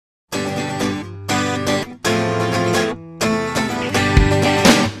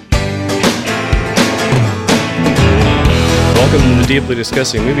Welcome to the Deeply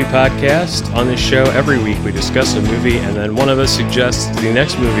Discussing Movie Podcast. On this show, every week we discuss a movie and then one of us suggests the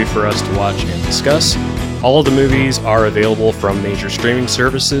next movie for us to watch and discuss. All of the movies are available from major streaming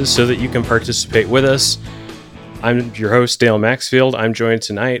services so that you can participate with us. I'm your host, Dale Maxfield. I'm joined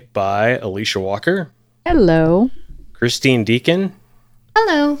tonight by Alicia Walker. Hello. Christine Deacon.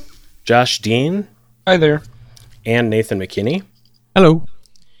 Hello. Josh Dean. Hi there. And Nathan McKinney. Hello.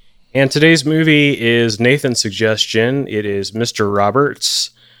 And today's movie is Nathan's suggestion. It is Mr. Roberts,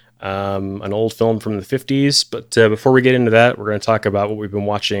 an old film from the 50s. But before we get into that, we're going to talk about what we've been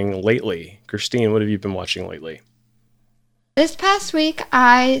watching lately. Christine, what have you been watching lately? This past week,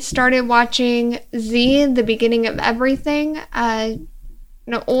 I started watching Z, The Beginning of Everything, an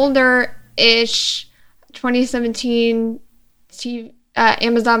older-ish 2017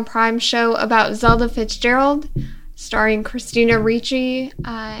 Amazon Prime show about Zelda Fitzgerald, starring Christina Ricci,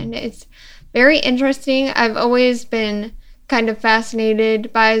 and it's very interesting. I've always been kind of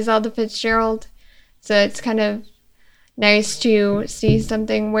fascinated by Zelda Fitzgerald, so it's kind of nice to see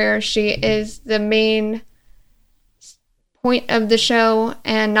something where she is the main point of the show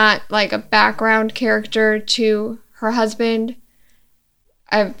and not like a background character to her husband.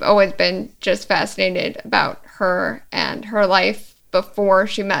 I've always been just fascinated about her and her life before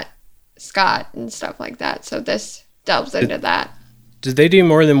she met Scott and stuff like that, so this delves into that. Did they do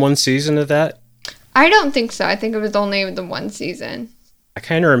more than one season of that? I don't think so. I think it was only the one season. I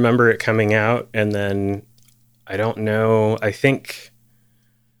kind of remember it coming out, and then I don't know. I think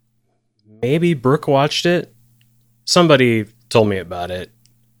maybe Brooke watched it. Somebody told me about it,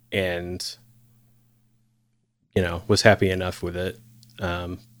 and was happy enough with it.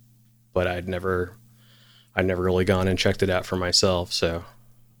 But I'd never really gone and checked it out for myself. So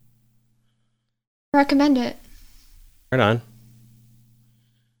recommend it. Right on.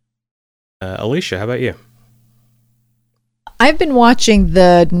 Alicia, how about you? I've been watching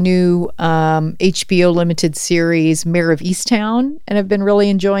the new HBO limited series Mare of Easttown, and I've been really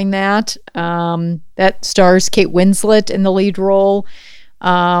enjoying that. That stars Kate Winslet in the lead role.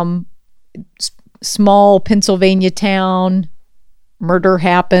 Small Pennsylvania town, murder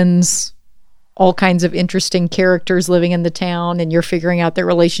happens, all kinds of interesting characters living in the town, and you're figuring out their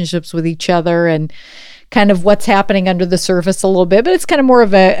relationships with each other and kind of what's happening under the surface a little bit, but it's kind of more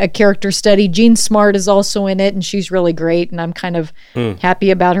of a character study. Jean Smart is also in it, and she's really great, and I'm kind of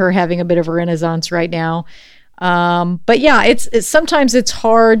happy about her having a bit of a renaissance right now. But yeah, it's sometimes it's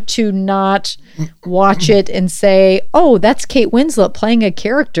hard to not watch it and say, oh, that's Kate Winslet playing a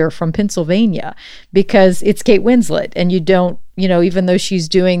character from Pennsylvania, because it's Kate Winslet, and you don't, even though she's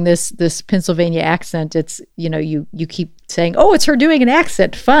doing this Pennsylvania accent, it's, you keep saying, oh, it's her doing an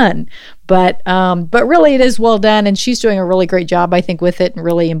accent, fun. But really it is well done, and she's doing a really great job, I think, with it and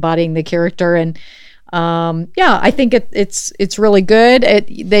really embodying the character. And I think it's really good.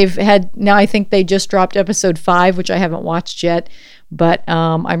 I think they just dropped episode 5, which I haven't watched yet, but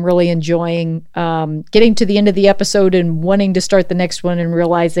I'm really enjoying getting to the end of the episode and wanting to start the next one and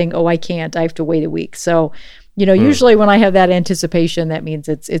realizing, oh, I can't, I have to wait a week. So, usually when I have that anticipation, that means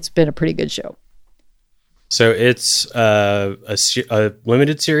it's been a pretty good show. So it's a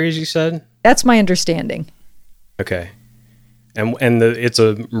limited series, you said? That's my understanding. Okay. And it's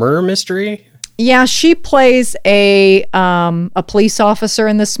a murder mystery? Yeah, she plays a police officer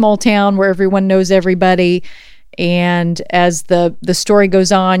in this small town where everyone knows everybody. And as the story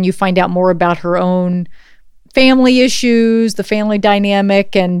goes on, you find out more about her own family issues, the family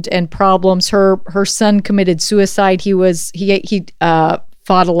dynamic and problems. Her son committed suicide. He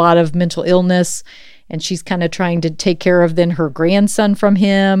fought a lot of mental illness, and she's kind of trying to take care of then her grandson from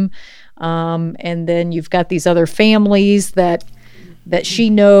him. And then you've got these other families that she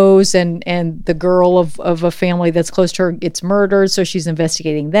knows, and the girl of a family that's close to her gets murdered, so she's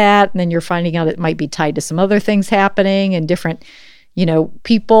investigating that. And then you're finding out it might be tied to some other things happening and different,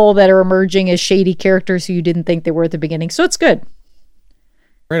 people that are emerging as shady characters who you didn't think they were at the beginning. So it's good.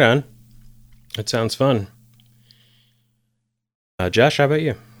 Right on. That sounds fun. Josh, how about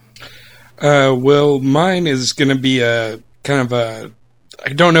you? Well, mine is going to be a kind of a,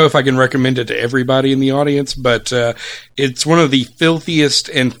 I don't know if I can recommend it to everybody in the audience, but it's one of the filthiest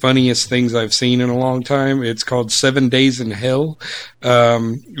and funniest things I've seen in a long time. It's called 7 Days in Hell.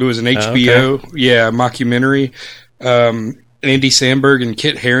 It was an HBO, mockumentary. Andy Samberg and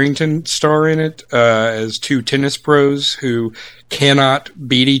Kit Harington star in it as two tennis pros who cannot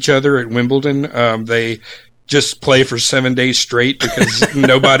beat each other at Wimbledon. They just play for 7 days straight because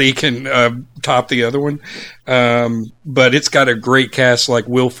nobody can top the other one. But it's got a great cast like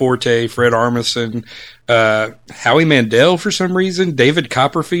Will Forte, Fred Armisen, Howie Mandel for some reason, David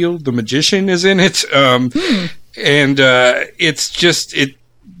Copperfield, the magician, is in it. and it's just it.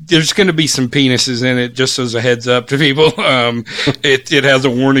 There's going to be some penises in it, just as a heads up to people. It has a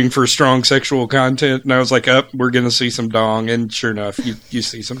warning for strong sexual content, and I was like, we're going to see some dong, and sure enough, you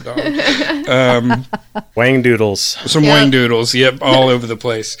see some dong. Wang doodles. Some wang doodles, yep, all over the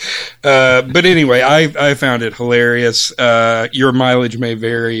place. But anyway, I found it hilarious. Your mileage may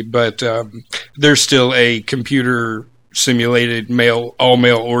vary, but there's still a computer simulated all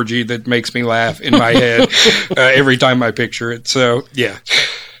male orgy that makes me laugh in my head every time I picture it. So yeah.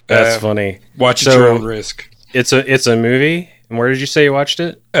 That's funny. Watch at your own risk. It's a movie. And where did you say you watched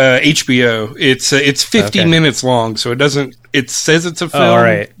it? HBO. It's 50 minutes long, so it says it's a film. Oh, all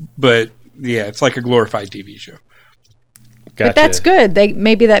right. But yeah, it's like a glorified TV show. Gotcha. But that's good.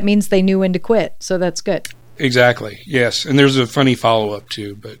 Maybe that means they knew when to quit, so that's good. Exactly. Yes, and there's a funny follow up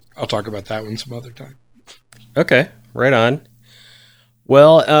too, but I'll talk about that one some other time. Okay, right on.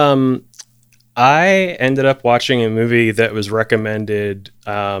 Well, I ended up watching a movie that was recommended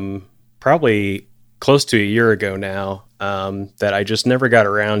probably close to a year ago now that I just never got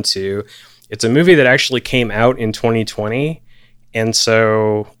around to. It's a movie that actually came out in 2020, and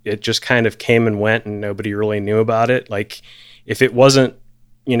so it just kind of came and went and nobody really knew about it. Like, if it wasn't,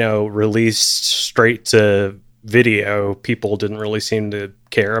 released straight to video, people didn't really seem to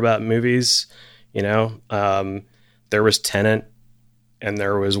care about movies. There was Tenet, and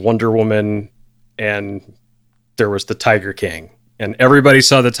there was Wonder Woman, and there was the Tiger King, and everybody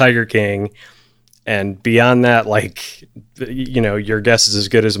saw the Tiger King. And beyond that, your guess is as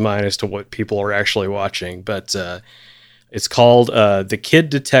good as mine as to what people are actually watching. But it's called The Kid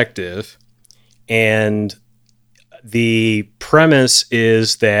Detective. And the premise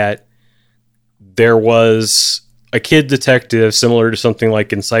is that there was a kid detective similar to something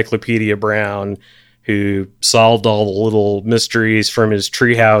like Encyclopedia Brown who solved all the little mysteries from his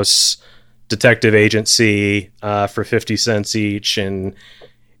treehouse detective agency for 50 cents each. And,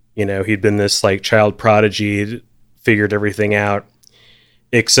 he'd been this child prodigy, figured everything out,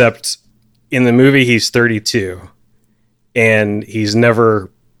 except in the movie, he's 32 and he's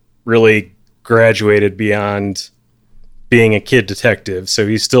never really graduated beyond being a kid detective. So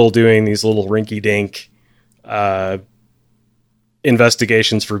he's still doing these little rinky dink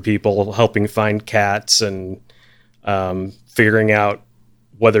investigations for people, helping find cats and figuring out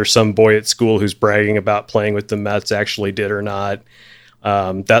whether some boy at school who's bragging about playing with the Mets actually did or not,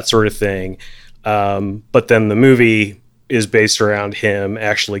 that sort of thing. But then the movie is based around him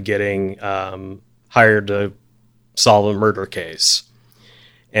actually getting hired to solve a murder case.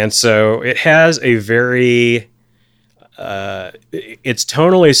 And so it has a very, it's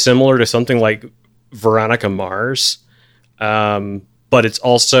tonally similar to something like Veronica Mars, but it's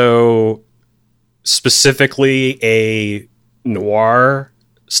also specifically a noir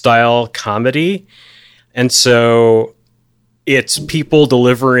style comedy. And so it's people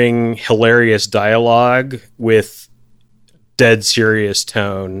delivering hilarious dialogue with dead serious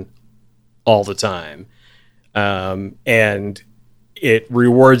tone all the time. And it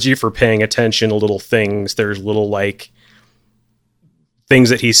rewards you for paying attention to little things. There's little things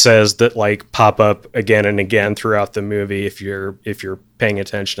that he says that pop up again and again throughout the movie if you're paying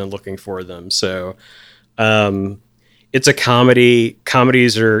attention and looking for them. So it's a comedy.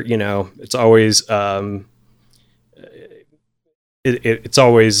 Comedies are, it's always it's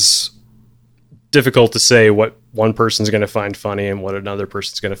always difficult to say what one person's going to find funny and what another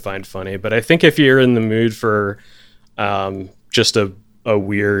person's going to find funny. But I think if you're in the mood for just a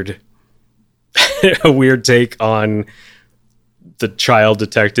weird a weird take on the child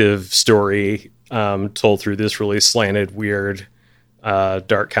detective story told through this really slanted, weird,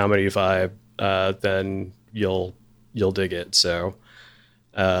 dark comedy vibe, then you'll dig it. So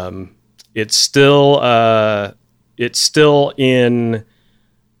it's still in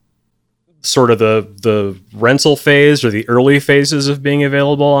sort of the rental phase or the early phases of being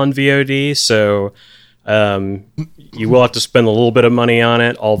available on VOD. So you will have to spend a little bit of money on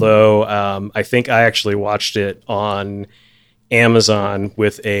it. Although I think I actually watched it on Amazon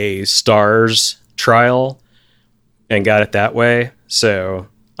with a Starz trial and got it that way. So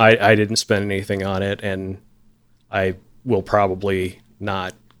I didn't spend anything on it, and I will probably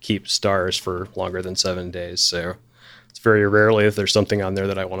not keep Starz for longer than 7 days. So it's very rarely if there's something on there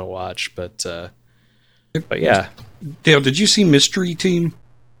that I want to watch, but yeah. Dale, did you see Mystery Team?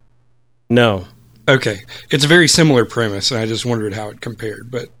 No. Okay. It's a very similar premise, and I just wondered how it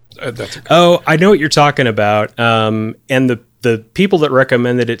compared, but that's okay. Oh, I know what you're talking about. And the people that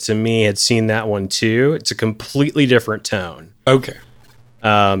recommended it to me had seen that one too. It's a completely different tone. Okay.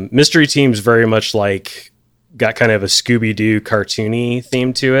 Mystery Team's very much got kind of a Scooby-Doo cartoony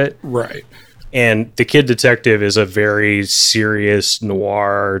theme to it. Right. And The Kid Detective is a very serious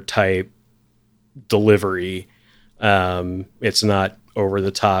noir type delivery. It's not over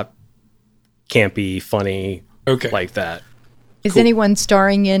the top, campy, funny, like that. Is anyone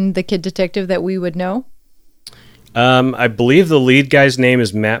starring in The Kid Detective that we would know? I believe the lead guy's name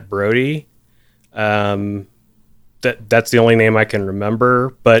is Matt Brody. That's the only name I can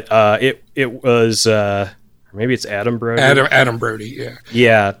remember, but it was maybe it's Adam Brody. Adam Brody, yeah.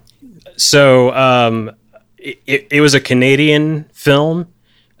 Yeah. So it was a Canadian film,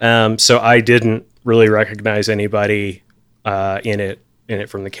 so I didn't really recognize anybody in it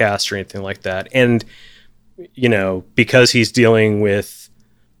from the cast or anything like that. And because he's dealing with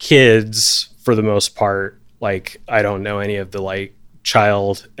kids for the most part, like I don't know any of the like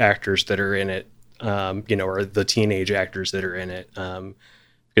child actors that are in it, or the teenage actors that are in it,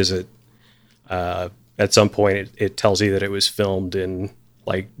 because it at some point it tells you that it was filmed in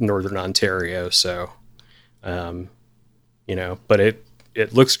like Northern Ontario. So, but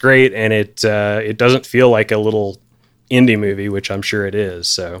it looks great, and it doesn't feel like a little indie movie, which I'm sure it is.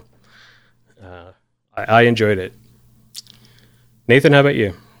 So, I enjoyed it. Nathan, how about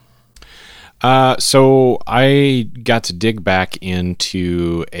you? So I got to dig back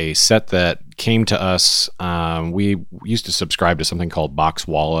into a set that came to us. We used to subscribe to something called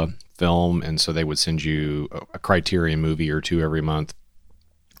Boxwalla Film, and so they would send you a Criterion movie or two every month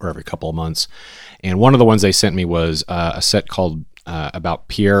or every couple of months. And one of the ones they sent me was a set called about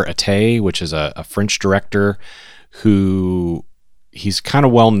Pierre Attet, which is a French director who he's kind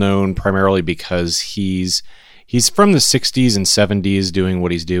of well known primarily because he's from the 60s and 70s doing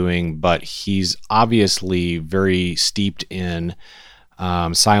what he's doing, but he's obviously very steeped in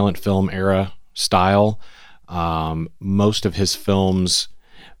silent film era style. Most of his films,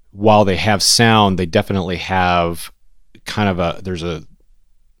 while they have sound, they definitely have kind of there's a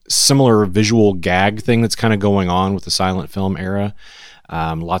similar visual gag thing that's kind of going on with the silent film era.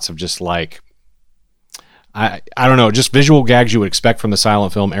 Lots of just like, I don't know, just visual gags you would expect from the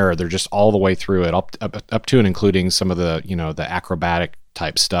silent film era. They're just all the way through it, up to and including some of the, the acrobatic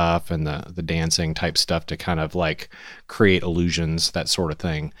type stuff and the dancing type stuff to kind of like create illusions, that sort of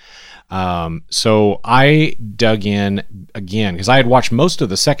thing. So I dug in again because I had watched most of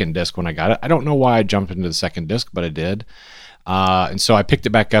the second disc when I got it. I don't know why I jumped into the second disc, but I did. And so I picked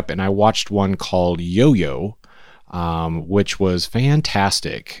it back up and I watched one called Yo-Yo, which was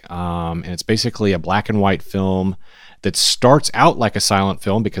fantastic. And it's basically a black and white film that starts out like a silent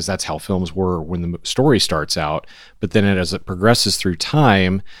film because that's how films were when the story starts out. But then as it progresses through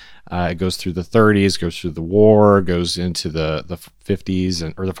time, it goes through the 30s, goes through the war, goes into the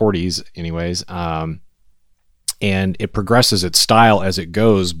 50s or the 40s anyways. And it progresses its style as it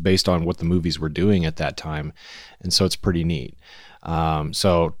goes based on what the movies were doing at that time. And so it's pretty neat.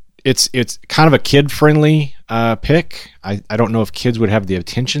 So it's kind of a kid-friendly pick. I don't know if kids would have the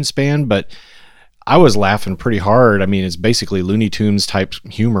attention span, but I was laughing pretty hard. I mean, it's basically Looney Tunes type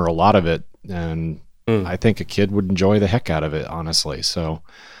humor, a lot of it. And I think a kid would enjoy the heck out of it, honestly. So,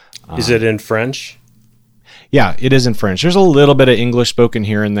 is it in French? Yeah, it is in French. There's a little bit of English spoken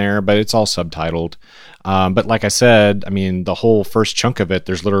here and there, but it's all subtitled. But like I said, I mean, the whole first chunk of it,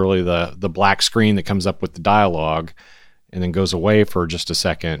 there's literally the black screen that comes up with the dialogue and then goes away for just a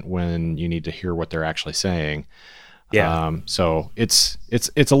second when you need to hear what they're actually saying. Yeah. So it's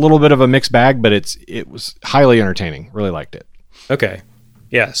a little bit of a mixed bag, but it was highly entertaining. Really liked it. Okay.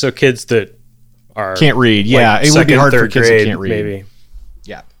 Yeah. So kids that can't read. Yeah. Like it would be hard for kids that can't read. Maybe.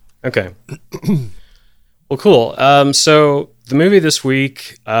 Yeah. Okay. Well, cool. So the movie this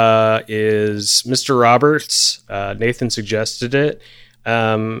week is Mr. Roberts. Nathan suggested it.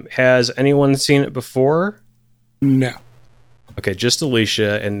 Has anyone seen it before? No. Okay, just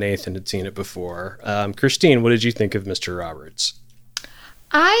Alicia and Nathan had seen it before. Christine, what did you think of Mr. Roberts?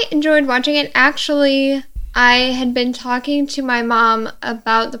 I enjoyed watching it. Actually, I had been talking to my mom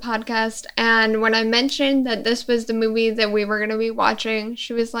about the podcast, and when I mentioned that this was the movie that we were going to be watching,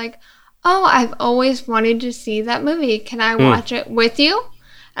 she was like, "Oh, I've always wanted to see that movie. Can I watch it with you?"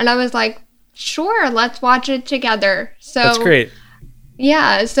 And I was like, "Sure, let's watch it together." So that's great.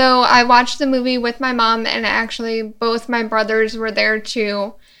 Yeah, so I watched the movie with my mom, and actually both my brothers were there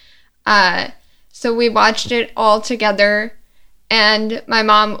too. So we watched it all together, and my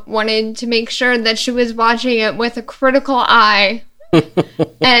mom wanted to make sure that she was watching it with a critical eye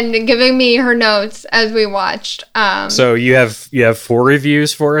and giving me her notes as we watched. So you have 4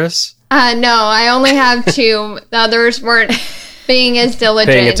 reviews for us? No, I only have 2. The others weren't being as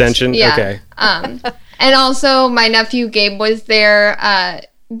diligent. Paying attention? Yeah. Okay. And also, my nephew Gabe was there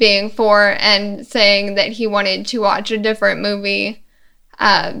being 4 and saying that he wanted to watch a different movie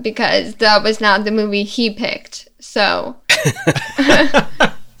because that was not the movie he picked. So,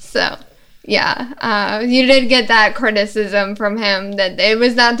 yeah, you did get that criticism from him that it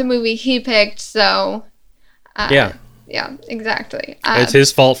was not the movie he picked. So, yeah, exactly. It's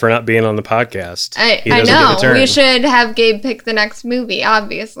his fault for not being on the podcast. I know. We should have Gabe pick the next movie,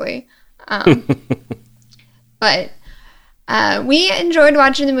 obviously. But we enjoyed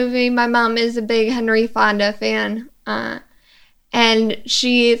watching the movie. My mom is a big Henry Fonda fan. And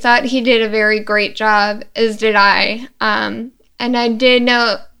she thought he did a very great job, as did I. And I did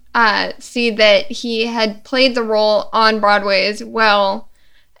see that he had played the role on Broadway as well.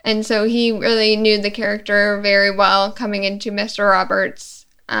 And so he really knew the character very well coming into Mr. Roberts.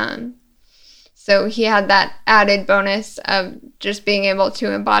 So he had that added bonus of just being able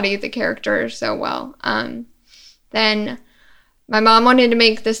to embody the character so well. Then my mom wanted to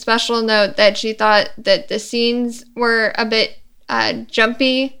make the special note that she thought that the scenes were a bit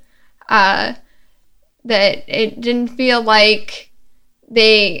jumpy, that it didn't feel like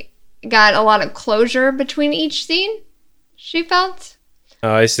they got a lot of closure between each scene, she felt.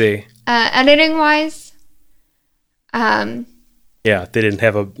 Oh, I see. Editing wise. Yeah, they didn't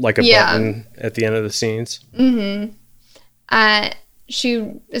have a button at the end of the scenes. Mm-hmm.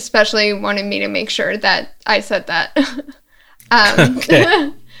 She especially wanted me to make sure that I said that.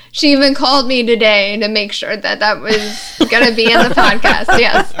 Okay. She even called me today to make sure that was going to be in the podcast.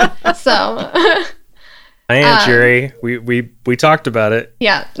 Yes. So. Hi, Aunt Jerry. We talked about it.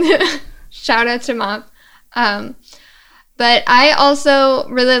 Yeah. Shout out to Mom. But I also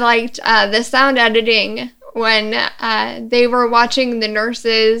really liked the sound editing when they were watching the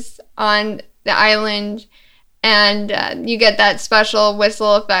nurses on the island, and you get that special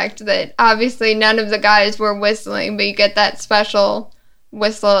whistle effect that obviously none of the guys were whistling, but you get that special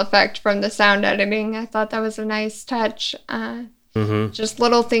whistle effect from the sound editing. I thought that was a nice touch. Just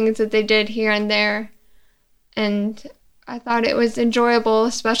little things that they did here and there. And I thought it was enjoyable,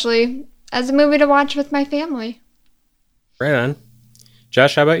 especially as a movie to watch with my family. Right on.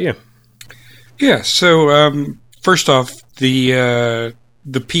 Josh, how about you? Yeah, so first off, the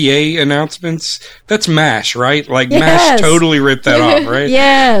PA announcements, that's MASH, right? Like, yes. MASH totally ripped that off, right?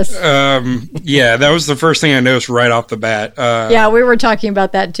 Yes. Yeah, that was the first thing I noticed right off the bat. Yeah, we were talking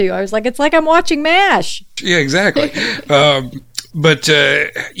about that too. I was like, it's like I'm watching MASH. Yeah, exactly. But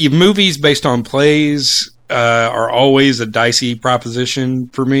movies based on plays are always a dicey proposition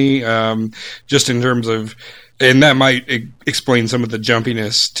for me, just in terms of, and that might explain some of the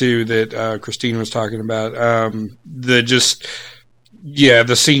jumpiness too that Christine was talking about. The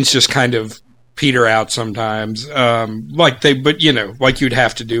scenes just kind of peter out sometimes, like you'd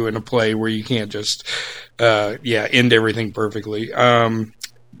have to do in a play where you can't just end everything perfectly.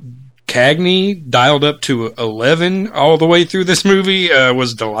 Cagney dialed up to 11 all the way through this movie,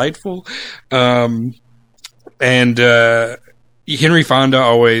 was delightful. And Henry Fonda,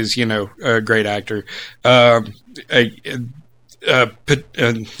 always, a great actor. Not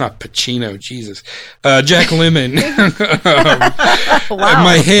Pacino, Jesus. Jack Lemmon. Wow.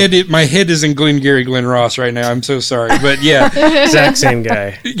 My head is in Glenn Ross right now. I'm so sorry, but yeah, exact same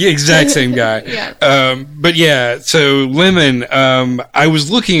guy. Yeah, exact same guy. Yeah. But yeah, so Lemmon. I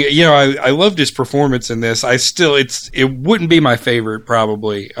was looking at, I loved his performance in this. It wouldn't be my favorite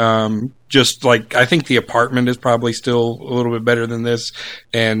probably. Just like, I think The Apartment is probably still a little bit better than this,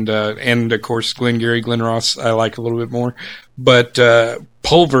 and of course Glenn Ross I like a little bit more. But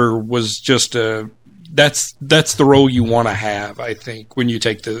Pulver was just that's the role you want to have, I think, when you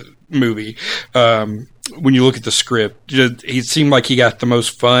take the movie. When you look at the script, he seemed like he got the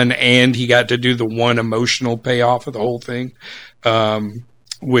most fun, and he got to do the one emotional payoff of the whole thing,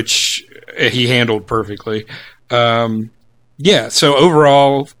 which he handled perfectly. Yeah, so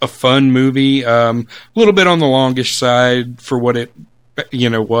overall, a fun movie. A little bit on the longish side for what it,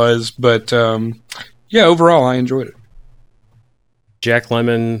 was, but overall, I enjoyed it. Jack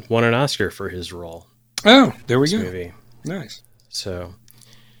Lemmon won an Oscar for his role. Oh, there we go. Movie. Nice. So,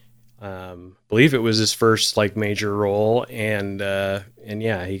 believe it was his first major role, and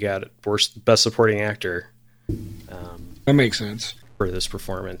yeah, he got best supporting actor. That makes sense for this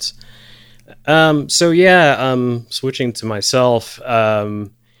performance. Switching to myself,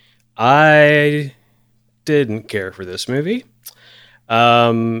 I didn't care for this movie.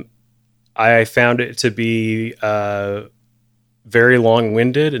 I found it to be very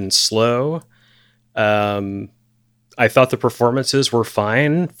long-winded and slow. I thought the performances were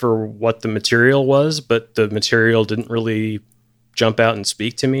fine for what the material was, but the material didn't really jump out and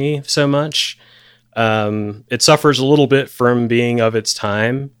speak to me so much. It suffers a little bit from being of its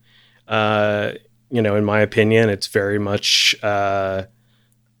time. In my opinion, it's very much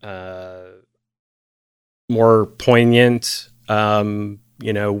more poignant,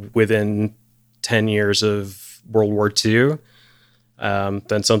 within 10 years of World War II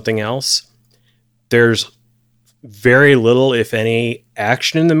than something else. There's very little, if any,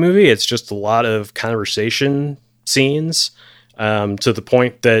 action in the movie. It's just a lot of conversation scenes, to the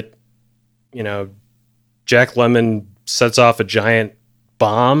point that, Jack Lemmon sets off a giant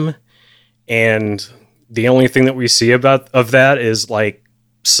bomb, and the only thing that we see of that is like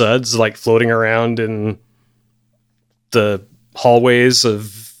suds like floating around in the hallways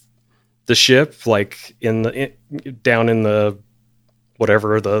of the ship, like down in the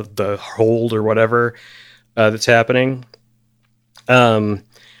whatever the hold or whatever that's happening.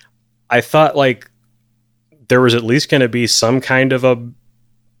 I thought like there was at least going to be some kind of a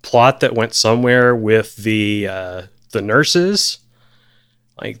plot that went somewhere with the nurses.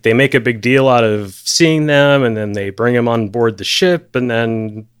 Like they make a big deal out of seeing them, and then they bring them on board the ship, and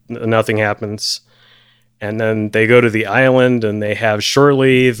then nothing happens. And then they go to the island and they have shore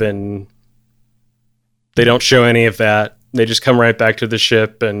leave, and they don't show any of that. They just come right back to the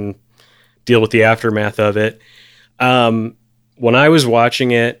ship and deal with the aftermath of it. When I was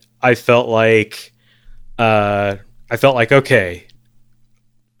watching it, I felt like, okay,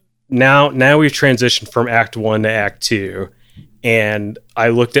 now we've transitioned from Act 1 to Act 2. And I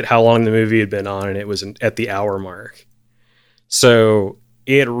looked at how long the movie had been on, and it was at the hour mark. So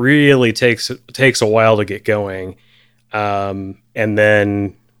it really takes a while to get going. And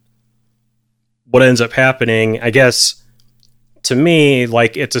then what ends up happening, I guess, to me,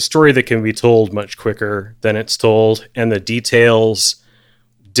 like it's a story that can be told much quicker than it's told. And the details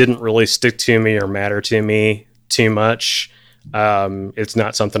didn't really stick to me or matter to me too much. It's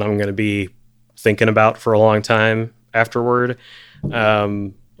not something I'm going to be thinking about for a long time afterward,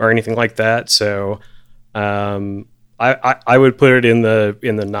 or anything like that. So I would put it in the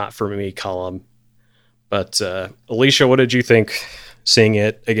not for me column. But Alicia, what did you think seeing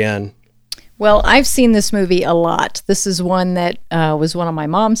it again? Well, I've seen this movie a lot. This is one that was one of my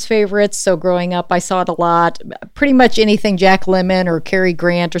mom's favorites. So growing up, I saw it a lot. Pretty much anything Jack Lemmon or Cary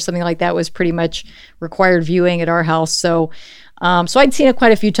Grant or something like that was pretty much required viewing at our house. So I'd seen it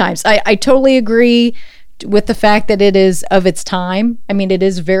quite a few times. I totally agree with the fact that it is of its time. I mean, it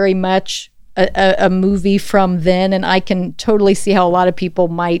is very much a movie from then, and I can totally see how a lot of people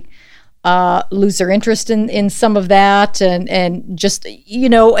might lose their interest in some of that, and just,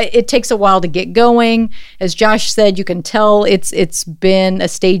 it takes a while to get going. As Josh said, you can tell it's been a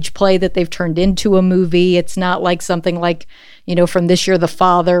stage play that they've turned into a movie. It's not like something like, from this year, The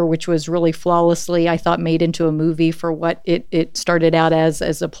Father, which was really flawlessly, I thought, made into a movie for what it started out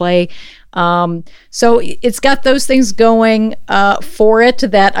as a play. So it's got those things going for it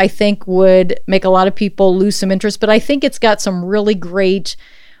that I think would make a lot of people lose some interest, but I think it's got some really great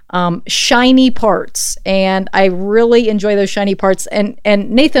shiny parts, and I really enjoy those shiny parts. And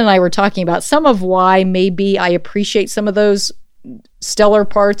Nathan and I were talking about some of why maybe I appreciate some of those stellar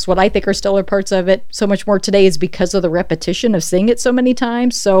parts, what I think are stellar parts of it, so much more today is because of the repetition of seeing it so many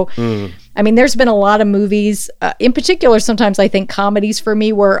times. So, I mean, there's been a lot of movies, in particular, sometimes I think comedies for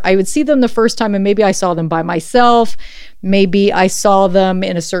me, where I would see them the first time and maybe I saw them by myself. Maybe I saw them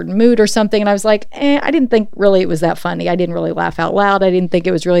in a certain mood or something, and I was like, I didn't think really it was that funny. I didn't really laugh out loud. I didn't think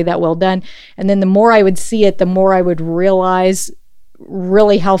it was really that well done. And then the more I would see it, the more I would realize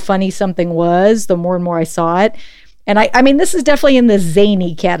really how funny something was, the more and more I saw it. And I mean, this is definitely in the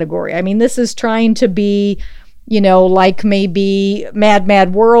zany category. I mean, this is trying to be, like maybe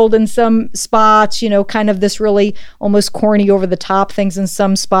Mad World in some spots, kind of this really almost corny, over the top things in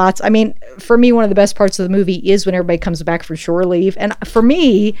some spots. I mean, for me, one of the best parts of the movie is when everybody comes back for shore leave. And for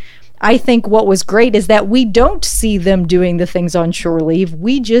me, I think what was great is that we don't see them doing the things on shore leave.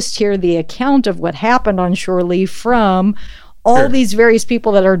 We just hear the account of what happened on shore leave from all these various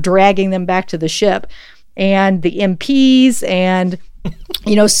people that are dragging them back to the ship. And the MPs and,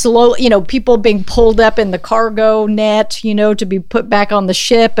 people being pulled up in the cargo net, to be put back on the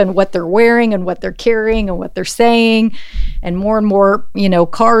ship, and what they're wearing and what they're carrying and what they're saying. And more,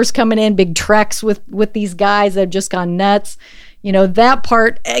 cars coming in, big treks with these guys that have just gone nuts. That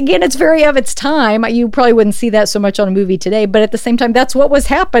part, again, it's very of its time. You probably wouldn't see that so much on a movie today, but at the same time, that's what was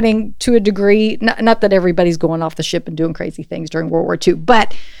happening to a degree. Not that everybody's going off the ship and doing crazy things during World War II,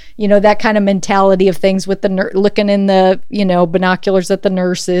 but that kind of mentality of things with the looking in the, binoculars at the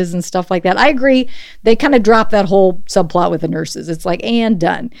nurses and stuff like that. I agree. They kind of drop that whole subplot with the nurses. It's like, and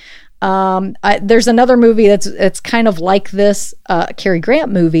done. There's another movie that's kind of like this, Cary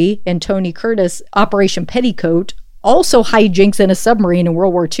Grant movie, and Tony Curtis, Operation Petticoat, also hijinks in a submarine in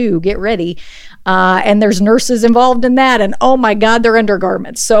World War II. Get ready. And there's nurses involved in that. And oh my God, they're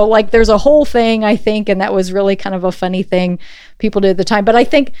undergarments. So like there's a whole thing, I think, and that was really kind of a funny thing people did at the time. But I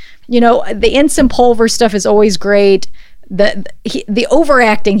think, the Ensign Pulver stuff is always great. The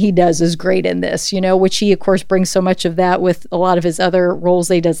overacting he does is great in this, which he, of course, brings so much of that with a lot of his other roles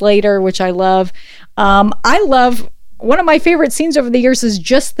that he does later, which I love. I love one of my favorite scenes over the years is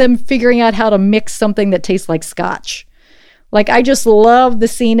just them figuring out how to mix something that tastes like scotch. Like, I just love the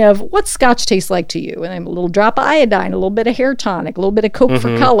scene of what's scotch taste like to you? And a little drop of iodine, a little bit of hair tonic, a little bit of Coke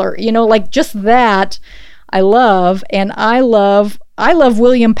for color, like just that I love. And I love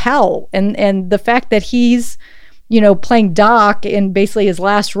William Powell and the fact that he's, playing Doc in basically his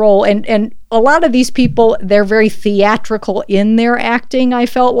last role. And a lot of these people, they're very theatrical in their acting, I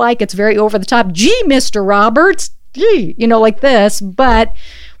felt like. It's very over the top. Gee, Mr. Roberts, gee, like this. But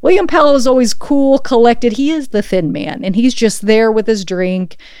William Powell is always cool, collected. He is the thin man, and he's just there with his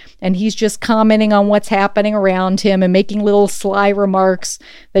drink, and he's just commenting on what's happening around him and making little sly remarks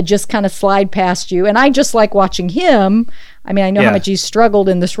that just kind of slide past you. And I just like watching him. I mean, I know how much he's struggled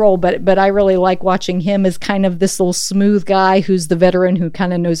in this role, but I really like watching him as kind of this little smooth guy who's the veteran who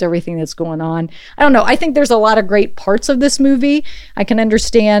kind of knows everything that's going on. I don't know. I think there's a lot of great parts of this movie. I can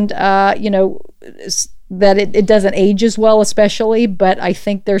understand, that it doesn't age as well, especially, but I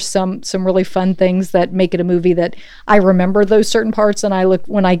think there's some really fun things that make it a movie that I remember those certain parts, and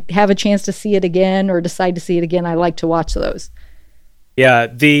when I have a chance to see it again or decide to see it again, I like to watch those. Yeah,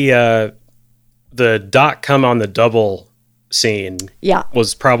 the Doc come on the double scene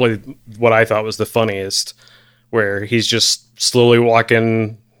was probably what I thought was the funniest, where he's just slowly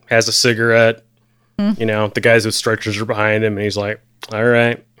walking, has a cigarette, the guys with stretchers are behind him, and he's like, all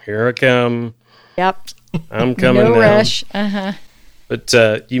right, here I come. Yep. I'm coming no now. Rush. But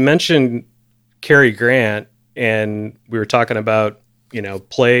you mentioned Cary Grant, and we were talking about,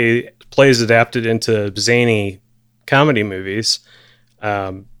 plays adapted into zany comedy movies.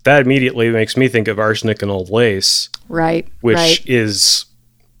 That immediately makes me think of Arsenic and Old Lace. Right. Which is,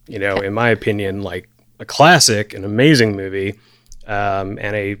 in my opinion, like a classic, an amazing movie, and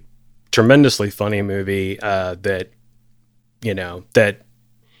a tremendously funny movie that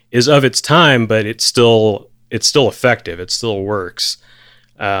is of its time, but it's still effective. It still works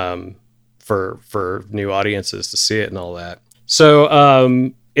for new audiences to see it and all that.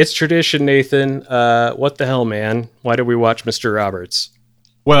 So it's tradition, Nathan. What the hell, man? Why did we watch Mr. Roberts?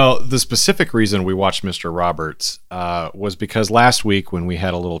 Well, the specific reason we watched Mr. Roberts was because last week when we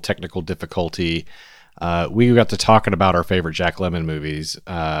had a little technical difficulty, we got to talking about our favorite Jack Lemmon movies.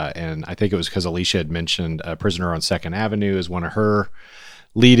 And I think it was because Alicia had mentioned Prisoner on Second Avenue as one of her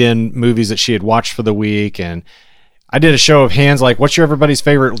lead-in movies that she had watched for the week, and I did a show of hands like, what's your everybody's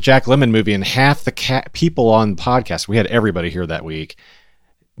favorite Jack Lemmon movie? And half the people on the podcast, we had everybody here that week,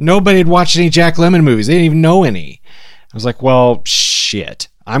 nobody had watched any Jack Lemmon movies. They didn't even know any. I was like, well, shit,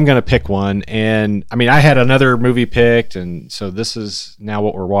 I'm gonna pick one. And I mean, I had another movie picked, and so this is now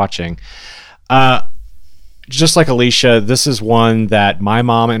what we're watching. Just like Alicia, this is one that my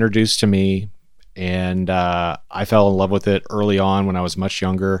mom introduced to me, and I fell in love with it early on when I was much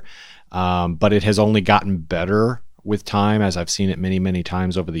younger, but it has only gotten better with time as I've seen it many, many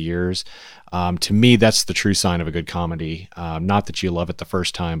times over the years. To me, that's the true sign of a good comedy. Not that you love it the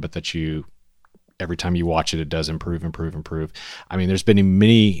first time, but that every time you watch it, it does improve. I mean, there's been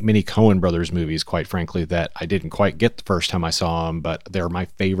many, many Coen Brothers movies, quite frankly, that I didn't quite get the first time I saw them, but they're my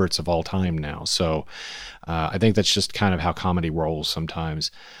favorites of all time now. So I think that's just kind of how comedy rolls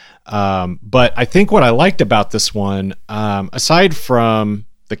sometimes. But I think what I liked about this one, aside from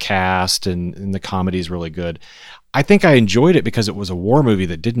the cast and the comedy is really good, I think I enjoyed it because it was a war movie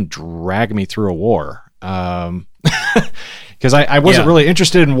that didn't drag me through a war. Because I wasn't really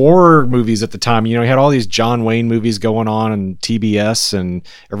interested in war movies at the time. You had all these John Wayne movies going on TBS, and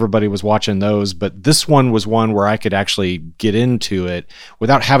everybody was watching those. But this one was one where I could actually get into it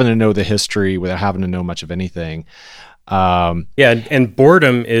without having to know the history, without having to know much of anything. And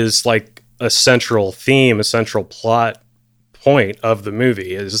boredom is like a central theme, a central plot point of the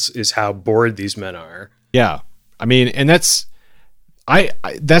movie is how bored these men are. Yeah. I mean, and that's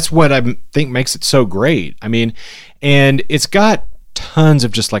what I think makes it so great. I mean, and it's got tons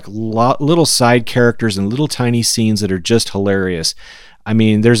of just like little side characters and little tiny scenes that are just hilarious. I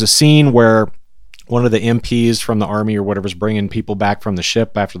mean, there's a scene where one of the MPs from the army or whatever is bringing people back from the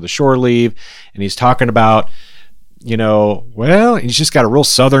ship after the shore leave, and he's talking about, well, he's just got a real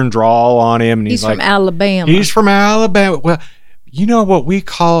southern drawl on him, and he's like, from Alabama. He's from Alabama. Well, you know what we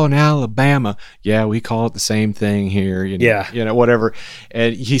call in Alabama? Yeah, we call it the same thing here. Whatever.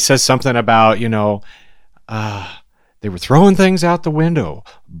 And he says something about, They were throwing things out the window.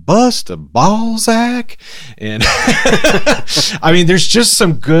 Bust a Balzac. And I mean, there's just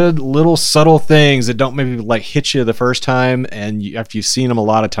some good little subtle things that don't maybe like hit you the first time. And after you've seen them a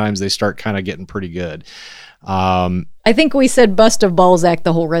lot of times, they start kind of getting pretty good. I think we said bust of Balzac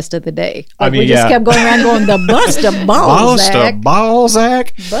the whole rest of the day. Like I mean, we just yeah. kept going around going, the bust of Bust a Balzac.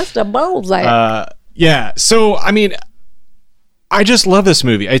 Balzac. Bust of Balzac. Yeah. So, I mean, I just love this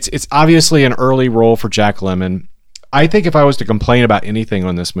movie. It's obviously an early role for Jack Lemmon. I think if I was to complain about anything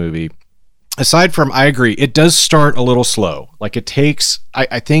on this movie, aside from, I agree, it does start a little slow. Like it takes,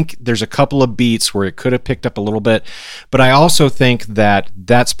 I think there's a couple of beats where it could have picked up a little bit, but I also think that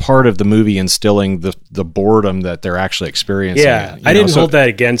that's part of the movie instilling the boredom that they're actually experiencing. Yeah, I didn't hold that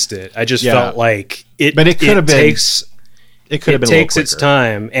against it. I just felt like it. But it could have been. It takes its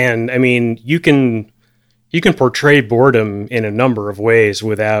time, and I mean, you can portray boredom in a number of ways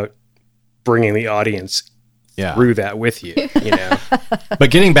without bringing the audience through that with you. You know.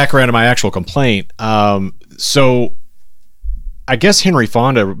 But getting back around to my actual complaint, so I guess Henry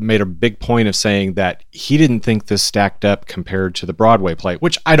Fonda made a big point of saying that he didn't think this stacked up compared to the Broadway play,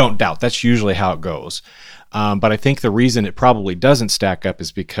 which I don't doubt. That's usually how it goes. But I think the reason it probably doesn't stack up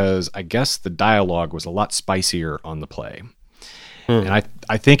is because I guess the dialogue was a lot spicier on the play. And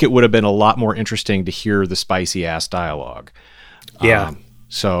I think it would have been a lot more interesting to hear the spicy ass dialogue. Yeah.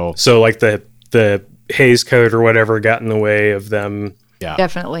 So like the Hays Code or whatever got in the way of them. Yeah,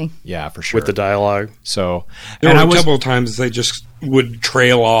 Definitely. Yeah, for sure. With the dialogue. So there were a couple of times they just would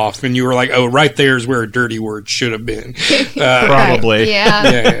trail off, and you were like, "Oh, right there's where a dirty word should have been." Probably.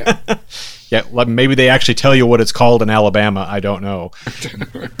 Yeah. Yeah, maybe they actually tell you what it's called in Alabama. I don't know,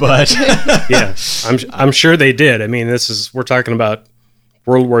 but yeah, I'm sure they did. I mean, we're talking about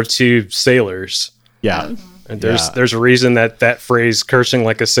World War II sailors. Yeah, and there's a reason that phrase "cursing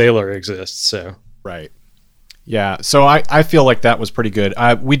like a sailor" exists. So right. Yeah, so I feel like that was pretty good.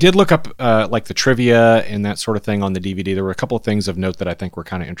 We did look up like the trivia and that sort of thing on the DVD. There were a couple of things of note that I think were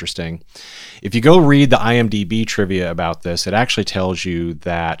kind of interesting. If you go read the IMDb trivia about this, it actually tells you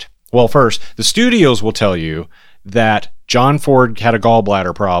that, well, first, the studios will tell you that John Ford had a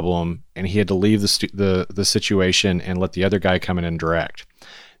gallbladder problem and he had to leave the situation and let the other guy come in and direct.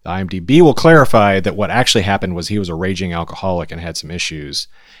 The IMDb will clarify that what actually happened was he was a raging alcoholic and had some issues,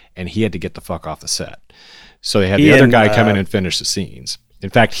 and he had to get the fuck off the set. So they had the other guy come in and finish the scenes. In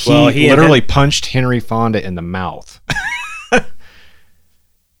fact, he literally punched Henry Fonda in the mouth.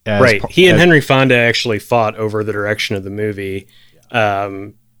 He and Henry Fonda actually fought over the direction of the movie.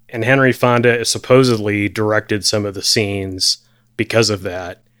 And Henry Fonda supposedly directed some of the scenes because of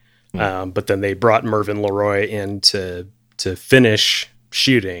that. But then they brought Mervyn LeRoy in to finish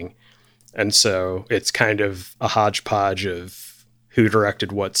shooting. And so it's kind of a hodgepodge of who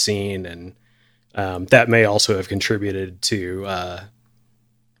directed what scene, and that may also have contributed to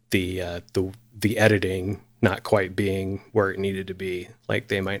the editing not quite being where it needed to be. Like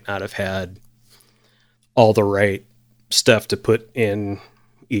they might not have had all the right stuff to put in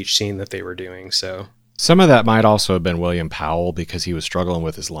each scene that they were doing. So some of that might also have been William Powell because he was struggling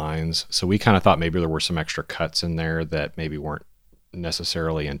with his lines. So we kind of thought maybe there were some extra cuts in there that maybe weren't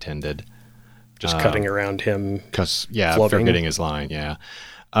necessarily intended. Just cutting around him. Forgetting his line. Yeah.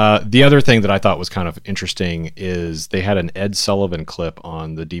 The other thing that I thought was kind of interesting is they had an Ed Sullivan clip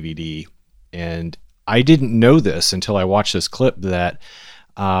on the DVD, and I didn't know this until I watched this clip that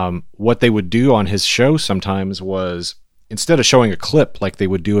what they would do on his show sometimes was, instead of showing a clip like they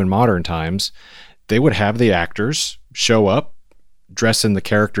would do in modern times, they would have the actors show up, dress in the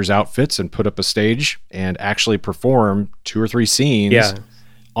characters' outfits, and put up a stage and actually perform 2 or 3 scenes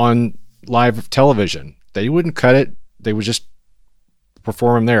on live television. They wouldn't cut it. They would just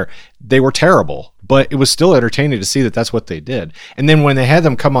perform them there. They were terrible, but it was still entertaining to see that that's what they did. And then when they had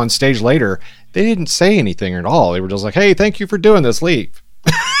them come on stage later, they didn't say anything at all. They were just like, "Hey, thank you for doing this. Leave."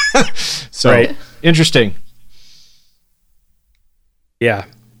 So interesting. Yeah,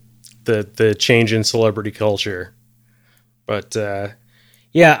 the change in celebrity culture, but I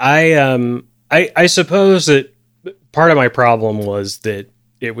suppose that part of my problem was that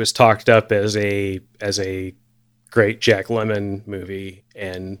it was talked up as a great Jack Lemmon movie,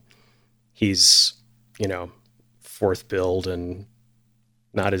 and he's, fourth billed and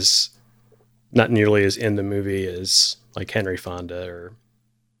not nearly as in the movie as like Henry Fonda or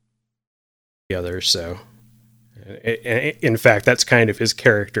the others. So in fact, that's kind of his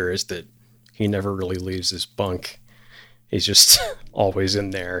character, is that he never really leaves his bunk. He's just always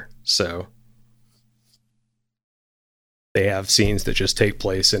in there. So they have scenes that just take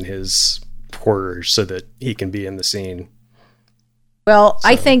place in his quarters so that he can be in the scene. Well,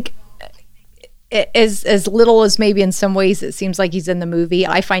 I think as little as maybe in some ways it seems like he's in the movie,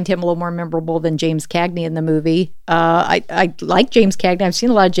 I find him a little more memorable than James Cagney in the movie. I like James Cagney. I've seen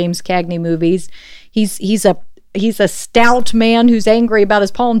a lot of James Cagney movies. He's a stout man who's angry about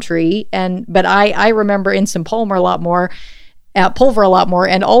his palm tree, but I remember Ensign Pulver a lot more.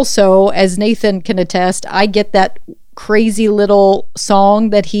 And also, as Nathan can attest, I get that crazy little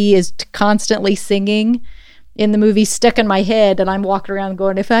song that he is constantly singing in the movie stuck in my head, and I'm walking around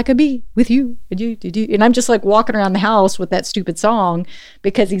going, if I could be with you, and I'm just like walking around the house with that stupid song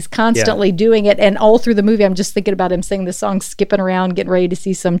because he's constantly doing it. And all through the movie, I'm just thinking about him singing the song, skipping around, getting ready to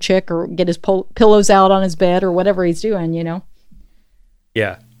see some chick or get his pillows out on his bed or whatever he's doing,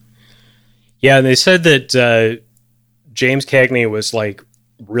 Yeah. Yeah, and they said that James Cagney was like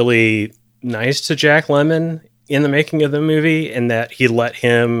really nice to Jack Lemmon in the making of the movie, and that he let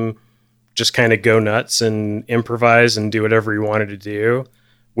him just kind of go nuts and improvise and do whatever he wanted to do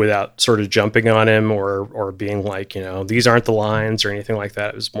without sort of jumping on him or being like, these aren't the lines or anything like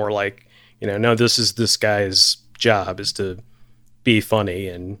that. It was more like, no, this is this guy's job is to be funny,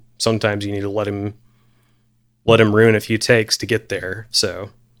 and sometimes you need to let him ruin a few takes to get there.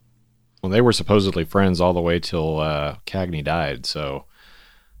 So, well, they were supposedly friends all the way till Cagney died, so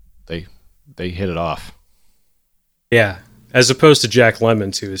they hit it off. Yeah. As opposed to Jack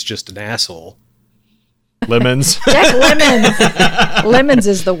Lemmons, who is just an asshole. Lemons. Jack Lemmons. Lemmons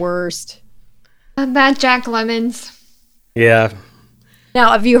is the worst. Bad Jack Lemmons. Yeah.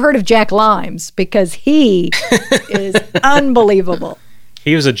 Now, have you heard of Jack Limes? Because he is unbelievable.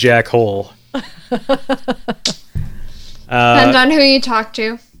 He was a jackhole. Depends on who you talk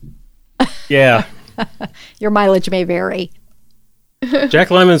to. Yeah. Your mileage may vary.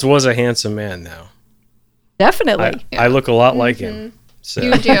 Jack Lemmons was a handsome man, though. Definitely. I look a lot like him. So.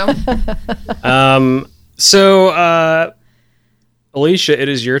 You do. So, Alicia, it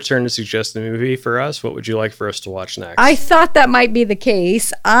is your turn to suggest a movie for us. What would you like for us to watch next? I thought that might be the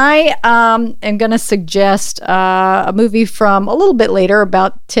case. I am going to suggest a movie from a little bit later,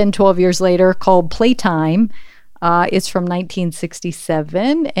 about 10, 12 years later, called Playtime. It's from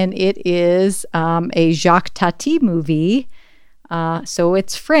 1967, and it is a Jacques Tati movie. So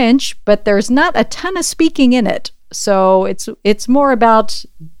it's French, but there's not a ton of speaking in it. So it's more about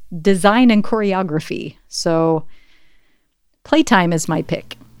design and choreography. So Playtime is my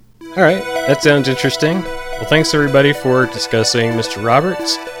pick. All right. That sounds interesting. Well, thanks everybody for discussing Mr.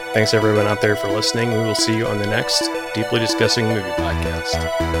 Roberts. Thanks everyone out there for listening. We will see you on the next Deeply Discussing Movie podcast.